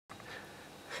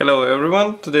Hello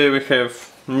everyone, today we have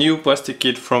new plastic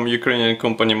kit from Ukrainian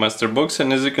company Masterbox,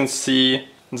 and as you can see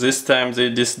this time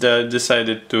they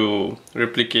decided to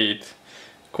replicate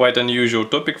quite unusual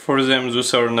topic for them.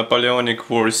 Those are Napoleonic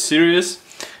Wars series,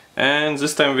 and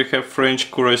this time we have French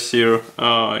Cuirassier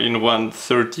in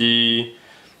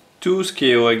 1/32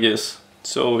 scale, I guess.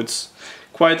 So it's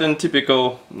quite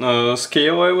untypical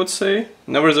scale, I would say.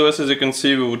 Nevertheless, as you can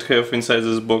see, we would have inside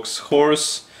this box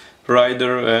horse,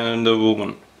 rider and a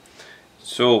woman.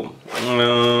 So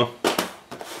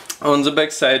on the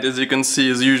back side, as you can see,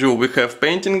 as usual, we have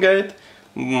painting guide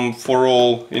for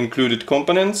all included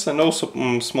components and also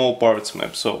small parts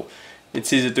map. So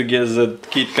it's easy to guess that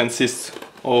kit consists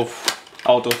of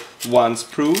out of one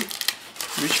sprue,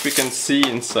 which we can see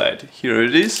inside. Here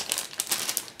it is.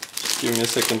 Just give me a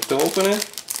second to open it.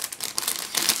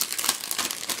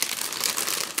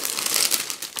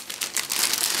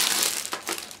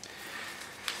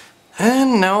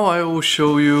 And now I will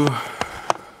show you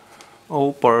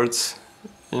all parts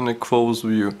in a close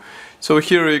view. So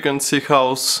here you can see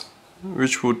house,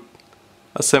 which would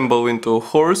assemble into a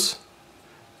horse.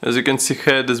 As you can see,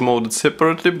 head is molded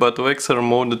separately, but legs are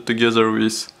molded together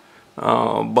with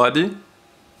body.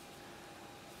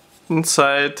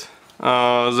 Inside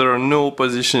there are no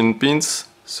positioning pins,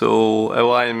 so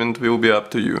alignment will be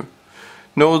up to you.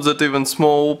 Note that even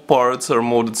small parts are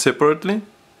molded separately,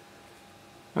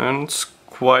 and it's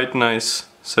quite nice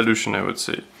solution, I would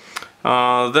say.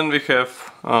 Then we have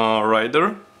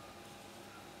rider.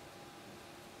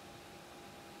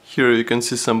 Here you can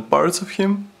see some parts of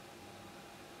him.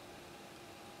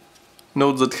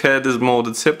 Note that head is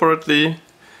molded separately,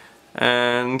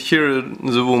 and here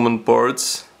the woman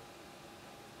parts.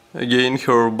 Again,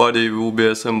 her body will be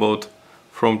assembled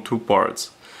from two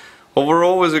parts.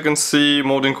 Overall, as you can see,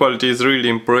 molding quality is really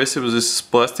impressive. This is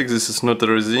plastic, this is not a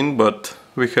resin, but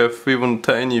we have even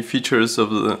tiny features of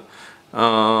the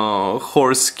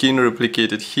horse skin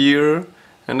replicated here,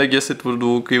 and I guess it would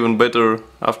look even better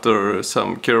after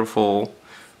some careful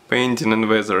painting and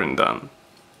weathering done.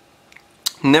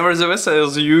 Nevertheless,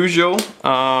 as usual,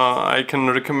 I can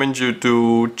recommend you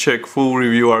to check full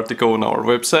review article on our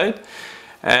website.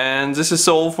 And this is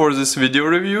all for this video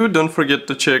review. Don't forget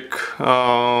to check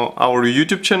our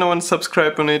YouTube channel and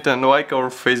subscribe on it, and like our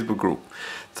Facebook group.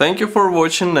 Thank you for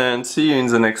watching, and see you in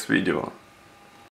the next video.